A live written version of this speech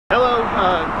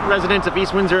residents of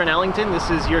East Windsor and Ellington. This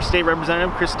is your state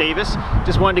representative, Chris Davis.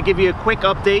 Just wanted to give you a quick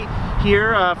update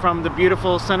here from the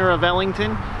beautiful center of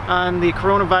Ellington on the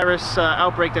coronavirus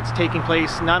outbreak that's taking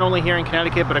place not only here in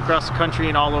Connecticut but across the country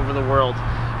and all over the world.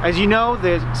 As you know,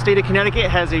 the state of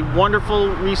Connecticut has a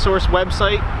wonderful resource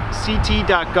website,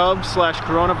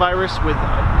 ct.gov/coronavirus, with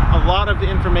a lot of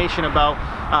information about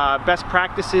best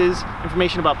practices,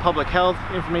 information about public health,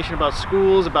 information about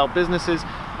schools, about businesses.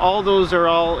 All those are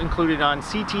all included on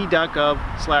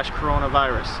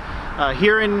ct.gov/coronavirus.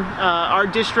 Here in our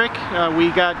district,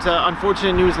 we got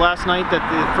unfortunate news last night that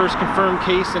the first confirmed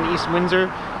case in East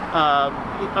Windsor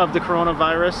of the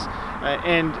coronavirus.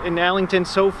 And in Ellington,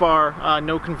 so far,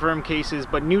 no confirmed cases,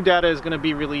 but new data is going to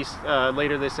be released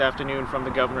later this afternoon from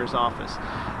the governor's office.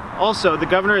 Also, the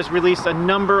governor has released a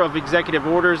number of executive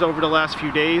orders over the last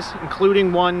few days,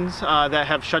 including ones that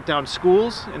have shut down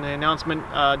schools, and the announcement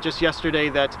just yesterday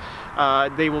that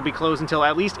they will be closed until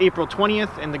at least April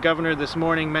 20th, and the governor this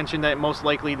morning mentioned that most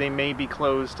likely they may be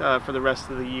closed for the rest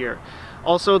of the year.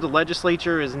 Also, the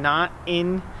legislature is not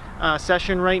in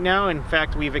session right now. In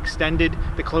fact, we've extended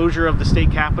the closure of the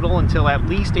state capitol until at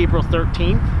least April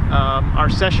 13th. Our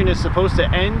session is supposed to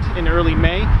end in early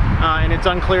May, and it's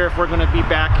unclear if we're going to be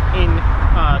back in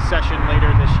session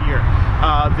later this year.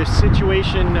 The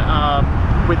situation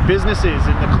with businesses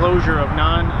and the closure of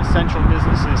non-essential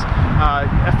businesses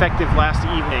effective last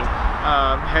evening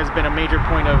has been a major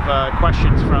point of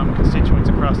questions from constituents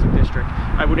across the district.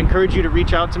 I would encourage you to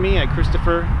reach out to me at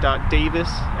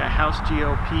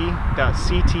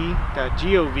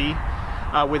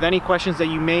christopher.davis@housegop.ct.gov with any questions that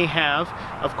you may have.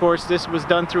 Of course, this was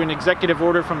done through an executive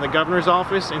order from the governor's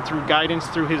office and through guidance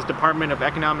through his Department of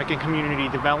Economic and Community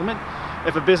Development.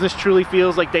 If a business truly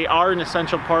feels like they are an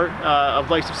essential part of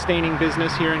life-sustaining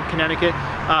business here in Connecticut,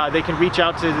 they can reach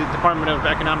out to the Department of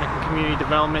Economic and Community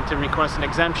Development to request an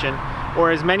exemption. Or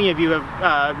as many of you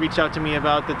have reached out to me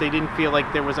about that they didn't feel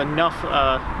like there was enough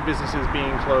businesses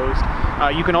being closed.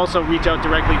 You can also reach out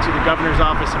directly to the governor's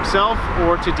office himself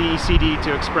or to DECD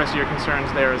to express your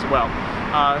concerns there as well.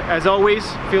 As always,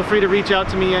 feel free to reach out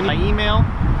to me on my email,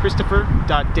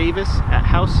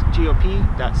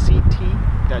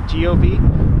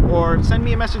 christopher.davis@housegop.ct.gov, or send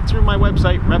me a message through my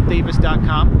website,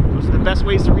 repdavis.com. Those are the best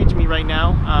ways to reach me right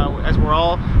now as we're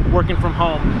all working from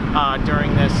home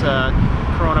during this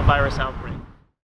coronavirus outbreak.